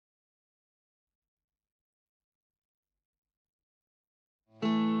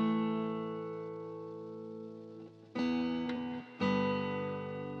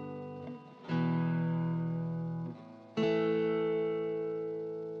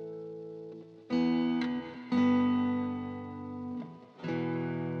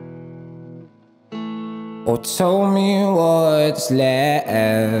Oh, tell me what's left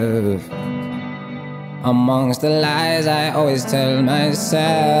amongst the lies I always tell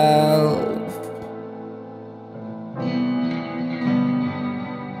myself.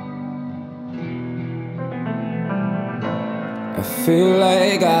 I feel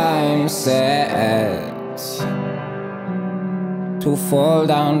like I'm set to fall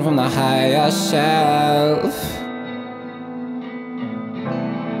down from the higher shelf.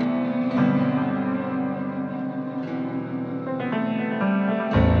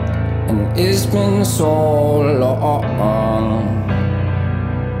 And it's been so long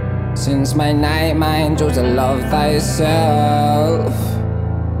since my night mind chose to love thyself.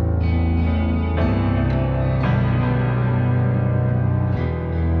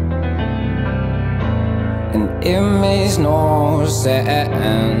 And it makes no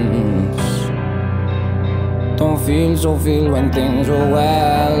sense. Don't feel so feel when things are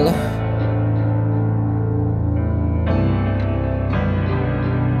well.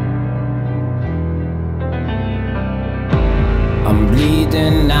 I'm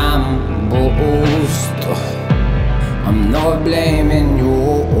bleeding, I'm bruised. I'm not blaming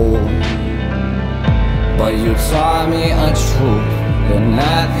you, but you taught me a truth, that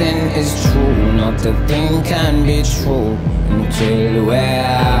nothing is true, not a thing can be true until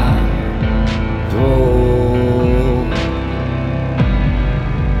we're through.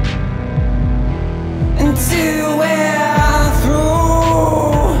 Until we're through.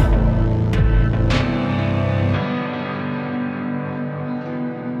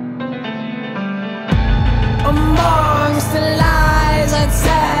 Amongst the lies I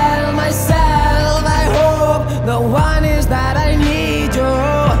tell myself, I hope the one is that I need you.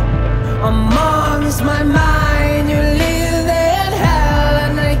 Amongst my mind, you live in hell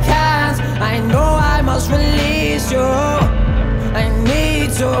and I can't. I know I must release you. I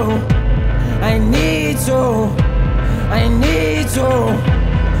need to, I need to, I need to,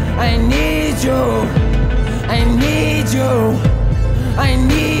 I need you, I need you, I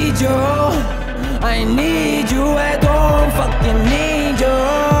need you, I need you.